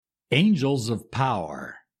Angels of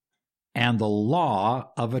Power and the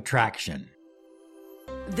Law of Attraction.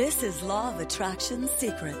 This is Law of Attraction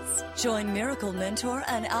Secrets. Join Miracle Mentor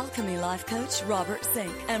and Alchemy Life Coach Robert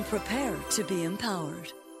Zink and prepare to be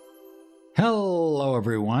empowered. Hello,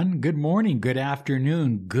 everyone. Good morning, good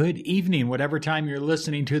afternoon, good evening, whatever time you're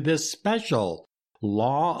listening to this special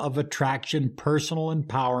Law of Attraction Personal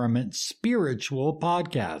Empowerment Spiritual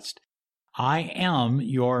Podcast. I am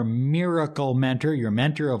your miracle mentor, your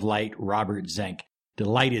mentor of light, Robert Zink.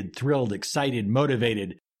 Delighted, thrilled, excited,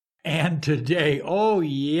 motivated. And today, oh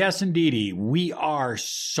yes indeedy, we are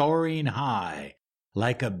soaring high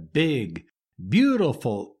like a big,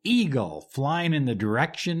 beautiful eagle flying in the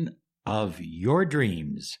direction of your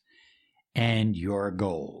dreams and your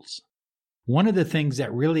goals. One of the things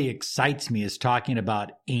that really excites me is talking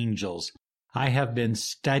about angels. I have been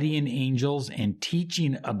studying angels and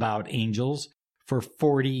teaching about angels for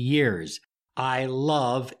 40 years. I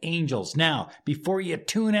love angels. Now, before you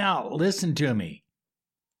tune out, listen to me.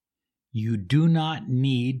 You do not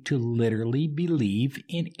need to literally believe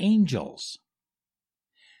in angels.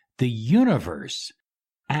 The universe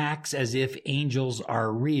acts as if angels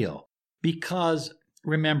are real because,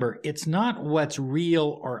 remember, it's not what's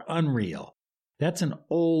real or unreal. That's an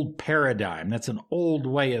old paradigm. That's an old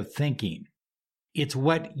way of thinking. It's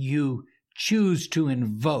what you choose to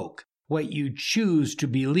invoke, what you choose to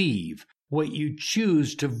believe, what you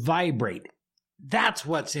choose to vibrate. That's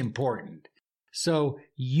what's important. So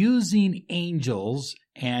using angels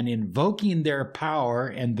and invoking their power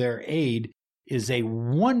and their aid is a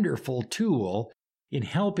wonderful tool in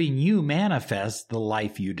helping you manifest the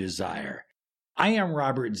life you desire. I am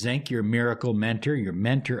Robert Zink, your miracle mentor, your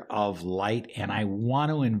mentor of light, and I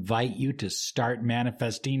want to invite you to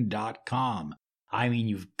startmanifesting.com. I mean,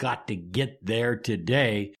 you've got to get there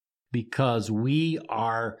today because we're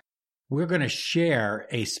going to share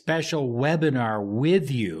a special webinar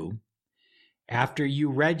with you after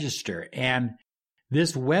you register. And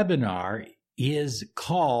this webinar is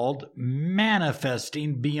called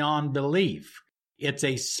Manifesting Beyond Belief. It's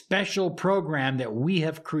a special program that we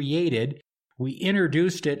have created. We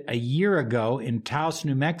introduced it a year ago in Taos,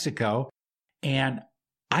 New Mexico, and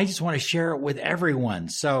I just want to share it with everyone.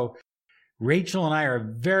 So Rachel and I are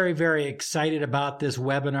very, very excited about this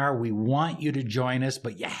webinar. We want you to join us,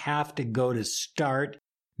 but you have to go to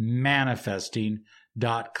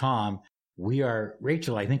startmanifesting.com.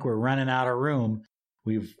 Rachel, I think we're running out of room.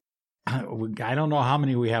 I don't know how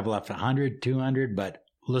many we have left, 100, 200, but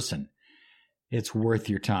listen, it's worth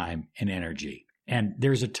your time and energy. And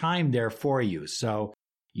there's a time there for you, so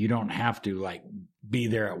you don't have to be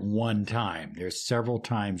there at one time. There's several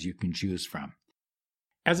times you can choose from.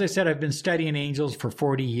 As I said, I've been studying angels for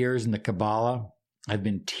 40 years in the Kabbalah. I've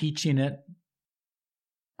been teaching it.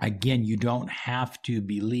 Again, you don't have to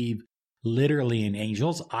believe literally in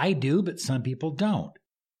angels. I do, but some people don't.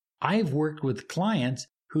 I've worked with clients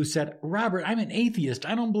who said, Robert, I'm an atheist.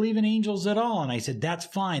 I don't believe in angels at all. And I said, that's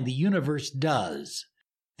fine. The universe does.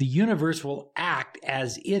 The universe will act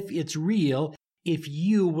as if it's real if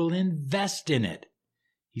you will invest in it.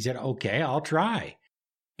 He said, okay, I'll try.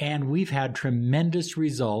 And we've had tremendous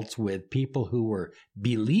results with people who were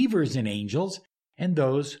believers in angels and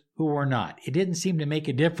those who were not. It didn't seem to make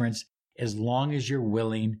a difference as long as you're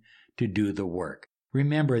willing to do the work.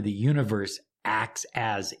 Remember, the universe acts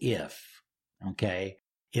as if, okay?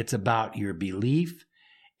 It's about your belief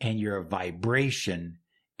and your vibration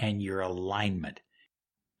and your alignment.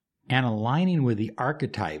 And aligning with the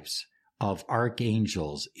archetypes of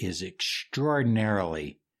archangels is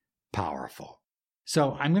extraordinarily powerful.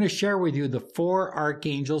 So I'm going to share with you the 4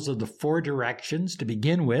 archangels of the 4 directions to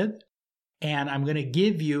begin with, and I'm going to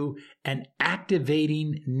give you an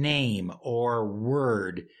activating name or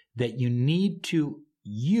word that you need to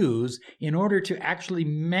use in order to actually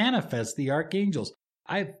manifest the archangels.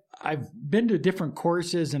 I've been to different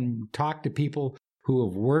courses and talked to people who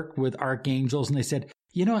have worked with archangels, and they said,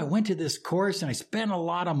 I went to this course and I spent a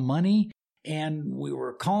lot of money, and we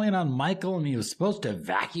were calling on Michael and he was supposed to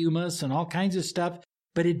vacuum us and all kinds of stuff,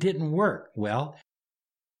 but it didn't work. Well,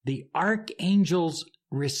 the archangels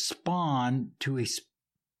respond to a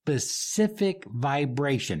specific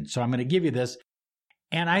vibration. So I'm going to give you this,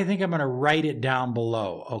 and I think I'm going to write it down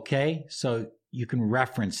below, okay? So you can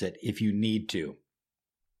reference it if you need to.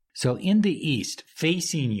 So in the east,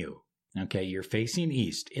 facing you, okay, you're facing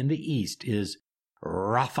east. In the east is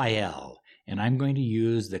Raphael. And I'm going to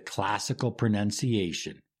use the classical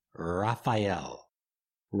pronunciation, Raphael.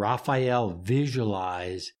 Raphael,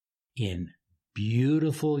 visualize in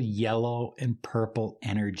beautiful yellow and purple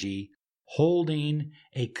energy, holding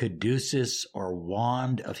a caduceus or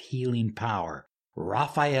wand of healing power.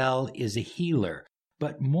 Raphael is a healer.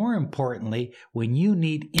 But more importantly, when you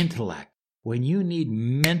need intellect, when you need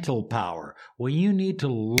mental power, when you need to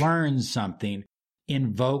learn something,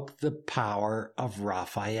 invoke the power of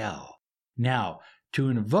Raphael. Now, to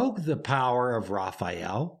invoke the power of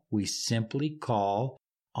Raphael, we simply call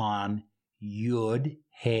on Yud,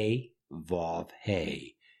 He, Vav,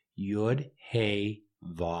 He. Yud, He,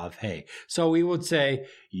 Vav, He. So we would say,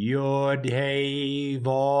 Yud, He,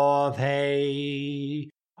 Vav, He.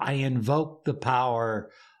 I invoke the power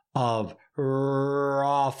of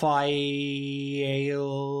Raphael.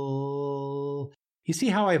 You see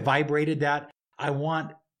how I vibrated that? I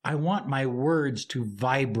want my words to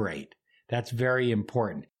vibrate. That's very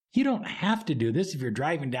important. You don't have to do this. If you're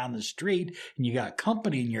driving down the street and you got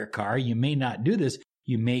company in your car, you may not do this.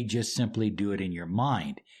 You may just simply do it in your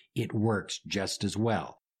mind. It works just as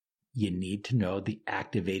well. You need to know the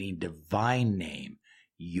activating divine name,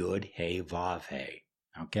 Yud, He, Vav, He.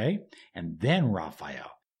 Okay? And then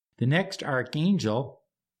Raphael. The next archangel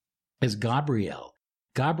is Gabriel.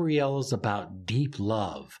 Gabriel is about deep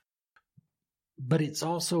love, but it's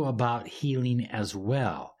also about healing as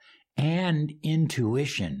well, and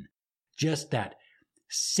intuition, just that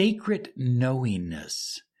sacred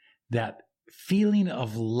knowingness, that feeling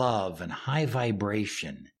of love and high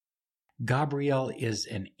vibration. Gabriel is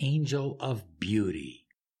an angel of beauty.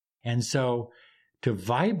 And so to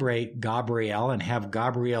vibrate Gabriel and have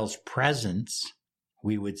Gabriel's presence,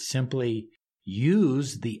 we would simply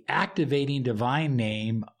use the activating divine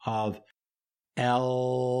name of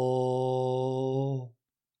El.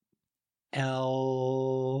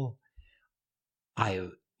 I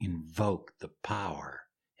invoke the power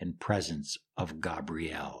and presence of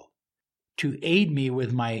Gabriel to aid me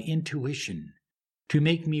with my intuition, to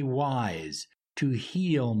make me wise, to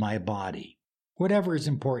heal my body, whatever is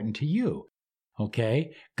important to you.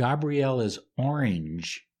 Okay? Gabriel is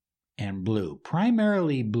orange and blue,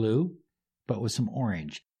 primarily blue, but with some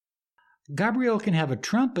orange. Gabriel can have a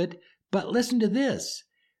trumpet, but listen to this.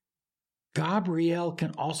 Gabriel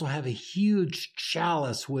can also have a huge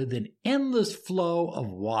chalice with an endless flow of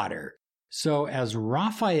water. So as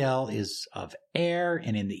Raphael is of air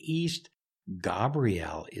and in the east,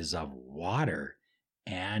 Gabriel is of water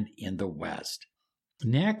and in the west.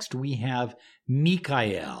 Next, we have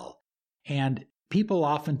Michael. And people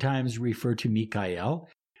oftentimes refer to Michael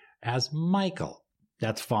as Michael.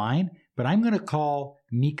 That's fine, but I'm going to call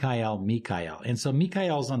Michael. And so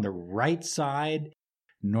Michael's on the right side,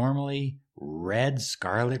 normally red,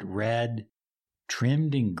 scarlet red,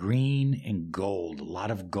 trimmed in green and gold, a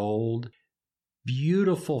lot of gold,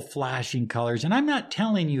 beautiful flashing colors. And I'm not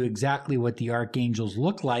telling you exactly what the archangels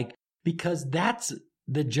look like, because that's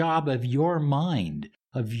the job of your mind,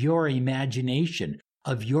 of your imagination,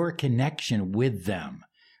 of your connection with them,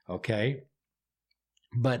 okay?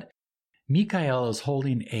 But Michael is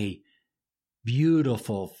holding a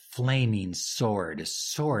beautiful flaming sword, a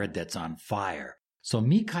sword that's on fire. So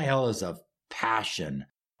Michael is of passion,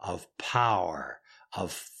 of power,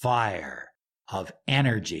 of fire, of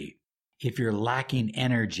energy. If you're lacking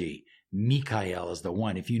energy, Michael is the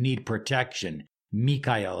one. If you need protection,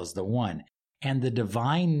 Michael is the one. And the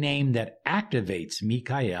divine name that activates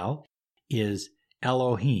Michael is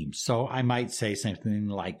Elohim. So I might say something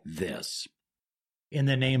like this. In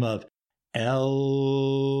the name of Elohim,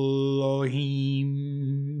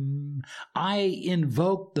 I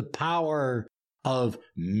invoke the power of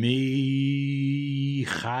Michael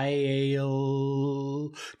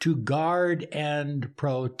to guard and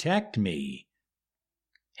protect me.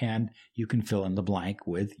 And you can fill in the blank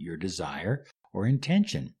with your desire or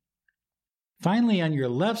intention. Finally, on your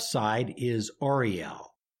left side is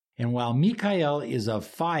Oriel. And while Michael is of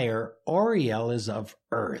fire, Oriel is of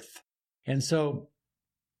earth. And so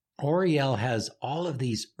Oriel has all of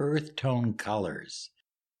these earth tone colors,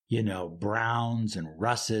 browns and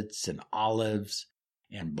russets and olives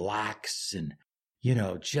and blacks and,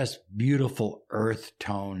 just beautiful earth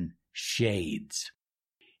tone shades.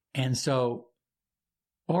 And so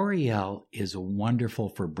Oriel is wonderful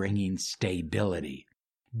for bringing stability.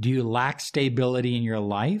 Do you lack stability in your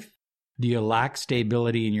life? Do you lack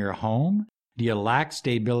stability in your home? Do you lack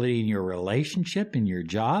stability in your relationship, in your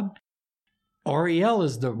job? Oriel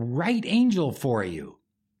is the right angel for you.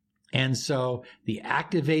 And so the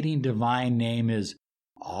activating divine name is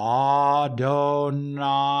Adonai.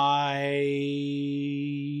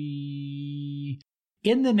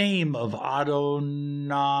 In the name of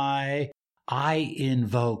Adonai, I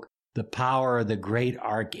invoke the power of the great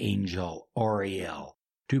archangel Oriel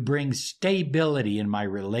to bring stability in my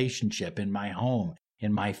relationship, in my home,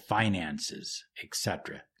 in my finances,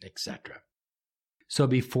 etc., etc. So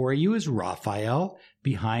before you is Raphael,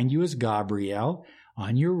 behind you is Gabriel,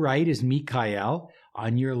 on your right is Michael,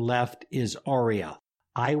 on your left is Oriel.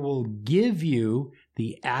 I will give you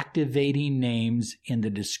the activating names in the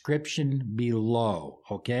description below,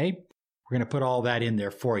 okay? We're going to put all that in there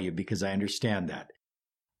for you because I understand that.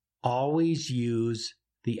 Always use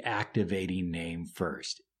the activating name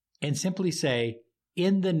first and simply say,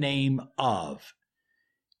 in the name of,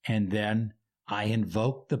 and then I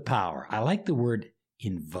invoke the power. I like the word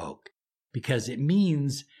invoke because it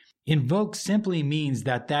means, invoke simply means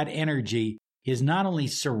that that energy is not only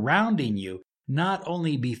surrounding you, not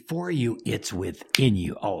only before you, it's within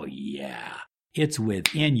you. Oh yeah, it's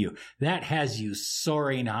within you. That has you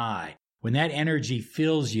soaring high. When that energy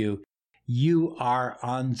fills you, you are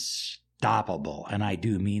unstoppable. And I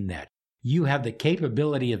do mean that. You have the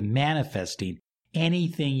capability of manifesting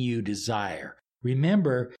anything you desire.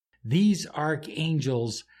 Remember, these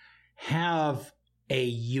archangels have a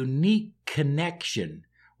unique connection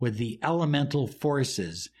with the elemental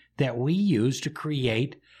forces that we use to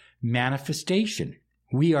create manifestation.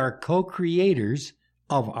 We are co-creators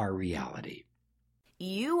of our reality.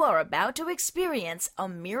 You are about to experience a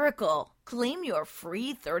miracle. Claim your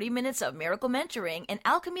free 30 minutes of miracle mentoring and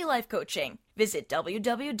alchemy life coaching. Visit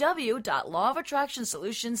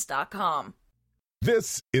www.lawofattractionsolutions.com.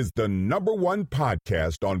 This is the #1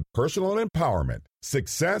 podcast on personal empowerment,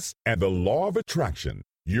 success, and the law of attraction.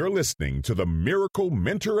 You're listening to the Miracle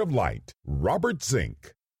Mentor of Light, Robert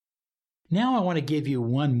Zink. Now I want to give you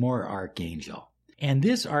one more archangel. And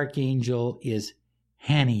this archangel is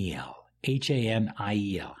Haniel,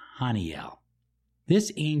 Haniel, Haniel.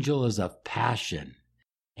 This angel is of passion,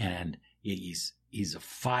 and he's a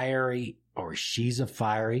fiery, or she's a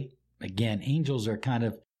fiery. Again, angels are kind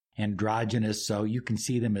of androgynous, so you can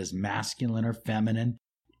see them as masculine or feminine,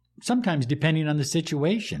 sometimes depending on the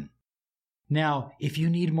situation. Now, if you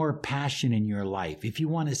need more passion in your life, if you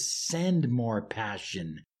want to send more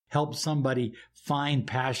passion, help somebody find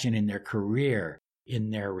passion in their career,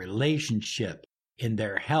 in their relationship, in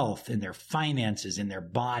their health, in their finances, in their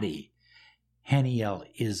body, Haniel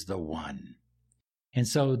is the one. And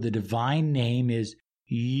so the divine name is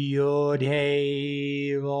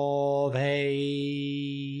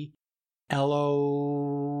Yod-Heh-Vav-Heh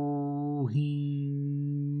Elohim.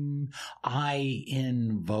 I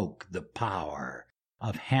invoke the power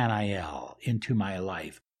of Haniel into my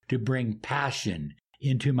life to bring passion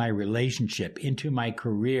into my relationship, into my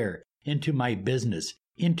career, into my business,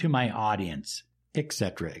 into my audience,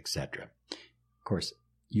 etc., etc. Of course,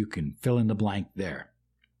 you can fill in the blank there.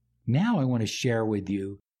 Now I want to share with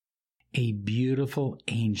you a beautiful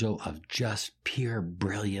angel of just pure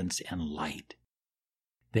brilliance and light.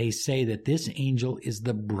 They say that this angel is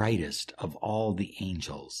the brightest of all the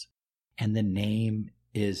angels, and the name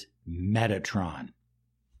is Metatron.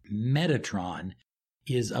 Metatron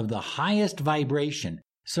is of the highest vibration.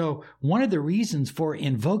 So one of the reasons for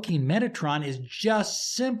invoking Metatron is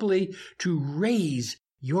just simply to raise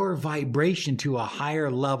your vibration to a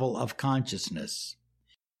higher level of consciousness.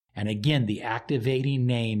 And again, the activating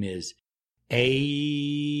name is A-Hey-Hey,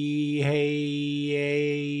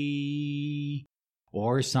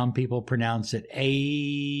 or some people pronounce it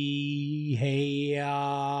A-Hey-Ah.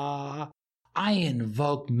 I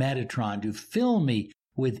invoke Metatron to fill me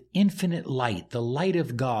with infinite light, the light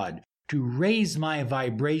of God, to raise my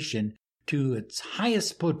vibration to its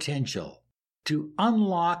highest potential, to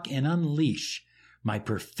unlock and unleash my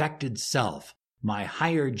perfected self, my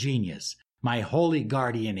higher genius, my holy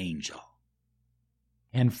guardian angel.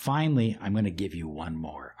 And finally, I'm going to give you one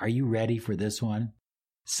more. Are you ready for this one?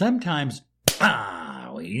 Sometimes,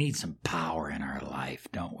 we need some power in our life,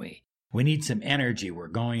 don't we? We need some energy. We're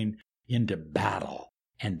going into battle.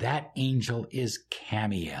 And that angel is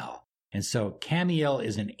Camiel. And so Camiel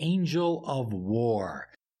is an angel of war.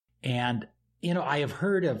 And, I have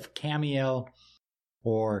heard of Camiel,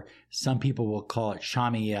 or some people will call it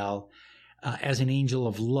Shamiel, as an angel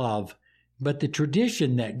of love. But the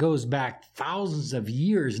tradition that goes back thousands of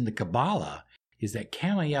years in the Kabbalah is that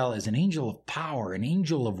Camiel is an angel of power, an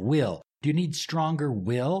angel of will. Do you need stronger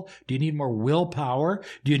will? Do you need more willpower?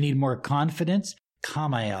 Do you need more confidence?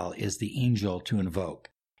 Camiel is the angel to invoke.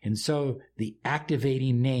 And so the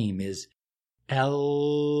activating name is Elohim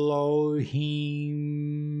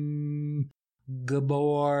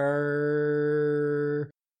Gabor.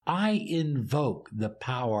 I invoke the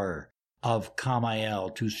power of Camiel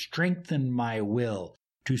to strengthen my will,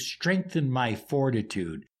 to strengthen my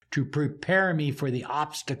fortitude, to prepare me for the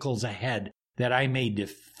obstacles ahead that I may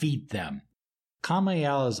defeat them.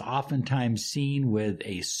 Camiel is oftentimes seen with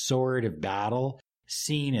a sword of battle,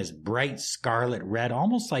 seen as bright scarlet red,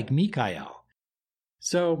 almost like Michael.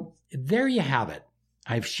 So there you have it.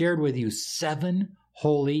 I've shared with you 7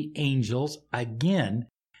 holy angels. Again,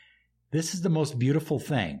 this is the most beautiful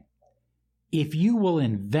thing. If you will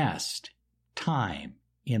invest time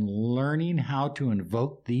in learning how to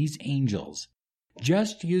invoke these angels,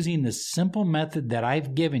 just using the simple method that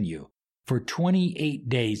I've given you for 28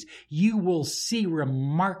 days, you will see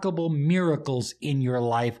remarkable miracles in your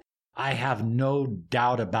life. I have no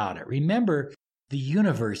doubt about it. Remember, the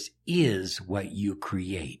universe is what you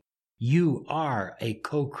create. You are a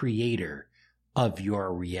co-creator of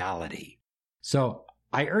your reality. So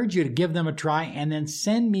I urge you to give them a try and then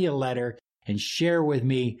send me a letter and share with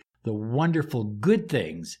me the wonderful good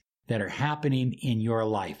things that are happening in your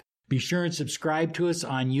life. Be sure and subscribe to us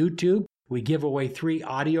on YouTube. We give away 3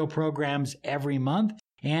 audio programs every month,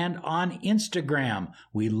 and on Instagram.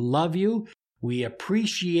 We love you. We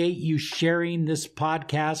appreciate you sharing this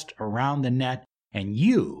podcast around the net, and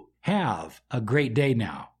you have a great day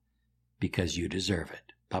now because you deserve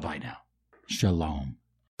it. Bye-bye now. Shalom.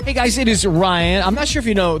 Hey guys, it is Ryan. I'm not sure if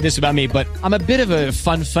you know this about me, but I'm a bit of a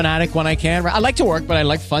fun fanatic when I can. I like to work, but I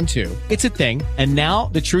like fun too. It's a thing. And now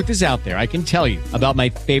the truth is out there. I can tell you about my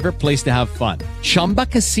favorite place to have fun. Chumba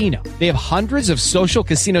Casino. They have hundreds of social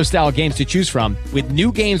casino style games to choose from with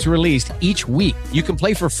new games released each week. You can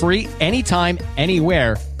play for free anytime,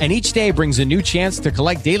 anywhere. And each day brings a new chance to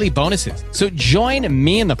collect daily bonuses. So join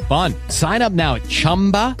me in the fun. Sign up now at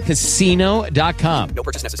ChumbaCasino.com. No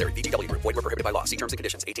purchase necessary. VGW Group. Void where prohibited by law. See terms and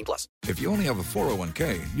conditions. 18+. If you only have a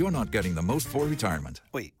 401k, you're not getting the most for retirement.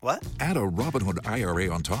 Wait, what? Add a Robinhood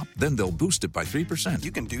IRA on top, then they'll boost it by 3%.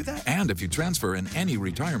 You can do that? And if you transfer in any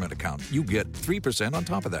retirement account, you get 3% on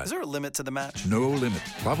top of that. Is there a limit to the match? No limit.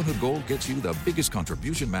 Robinhood Gold gets you the biggest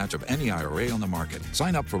contribution match of any IRA on the market.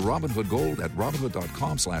 Sign up for Robinhood Gold at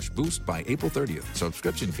Robinhood.com/boost by April 30th.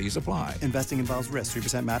 Subscription fees apply. Investing involves risk.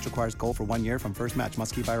 3% match requires gold for 1 year from first match.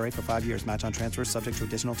 Must keep IRA for 5 years. Match on transfers subject to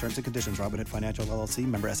additional terms and conditions. Robinhood Financial LLC,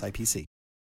 member SIPC.